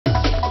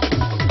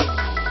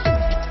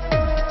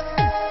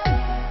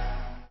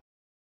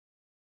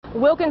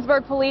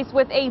Wilkinsburg police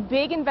with a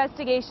big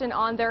investigation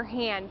on their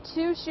hand.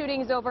 2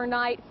 shootings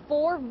overnight,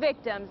 4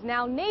 victims.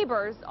 Now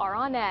neighbors are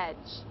on edge.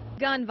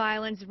 Gun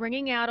violence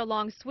ringing out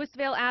along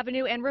Swissvale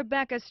Avenue and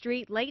Rebecca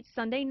Street late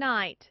Sunday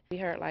night. We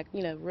heard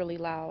really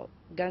loud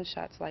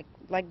gunshots,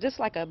 just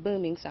like a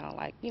booming sound,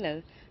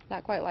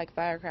 not quite like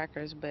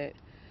firecrackers, but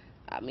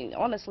I mean,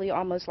 honestly,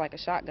 almost like a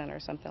shotgun or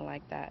something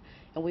like that.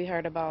 And we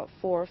heard about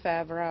 4 or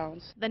 5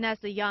 rounds.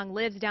 Vanessa Young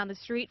lives down the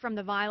street from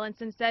the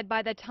violence and said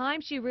by the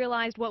time she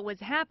realized what was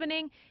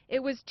happening,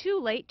 it was too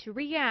late to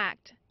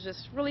react.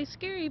 Just really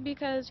scary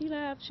because, I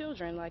have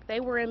children. They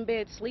were in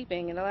bed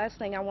sleeping, and the last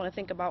thing I want to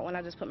think about when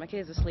I just put my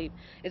kids to sleep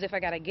is if I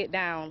got to get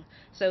down.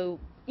 So,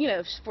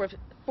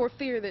 for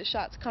fear that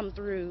shots come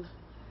through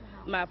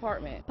my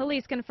apartment.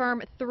 Police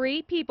confirm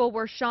 3 people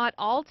were shot,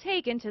 all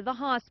taken to the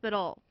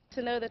hospital.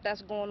 To know that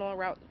that's going on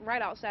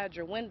right outside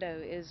your window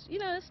is,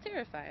 it's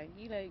terrifying,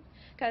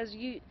 because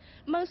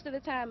most of the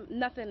time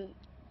nothing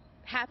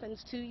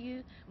happens to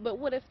you, but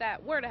what if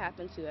that were to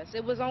happen to us?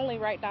 It was only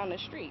right down the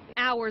street.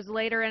 Hours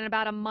later and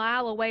about a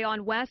mile away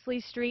on Wesley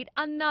Street,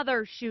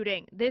 another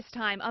shooting. This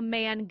time a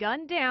man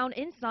gunned down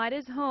inside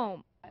his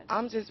home.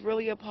 I'm just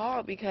really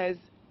appalled because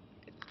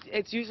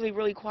it's usually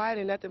really quiet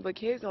and nothing but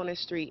kids on the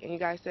street, and you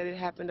guys said it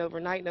happened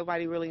overnight.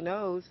 Nobody really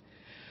knows.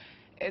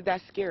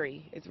 That's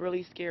scary. It's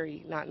really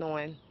scary not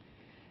knowing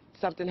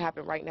something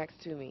happened right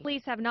next to me.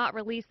 Police have not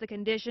released the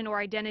condition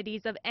or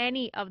identities of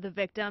any of the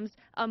victims.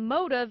 A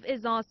motive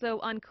is also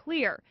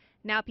unclear.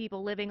 Now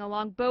people living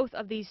along both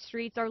of these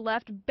streets are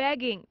left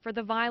begging for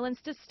the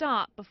violence to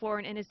stop before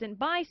an innocent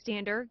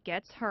bystander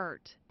gets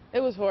hurt.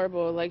 It was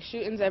horrible,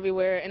 shootings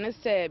everywhere, and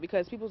it's sad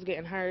because people's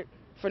getting hurt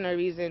for no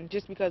reason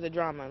just because of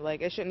drama.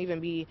 It shouldn't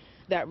even be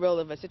that real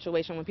of a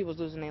situation when people's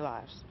losing their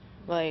lives.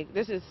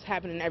 This is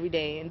happening every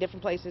day in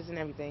different places and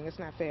everything. It's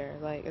not fair.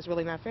 It's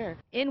really not fair.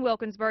 In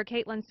Wilkinsburg,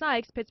 Caitlin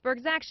Sykes,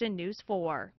 Pittsburgh's Action News 4.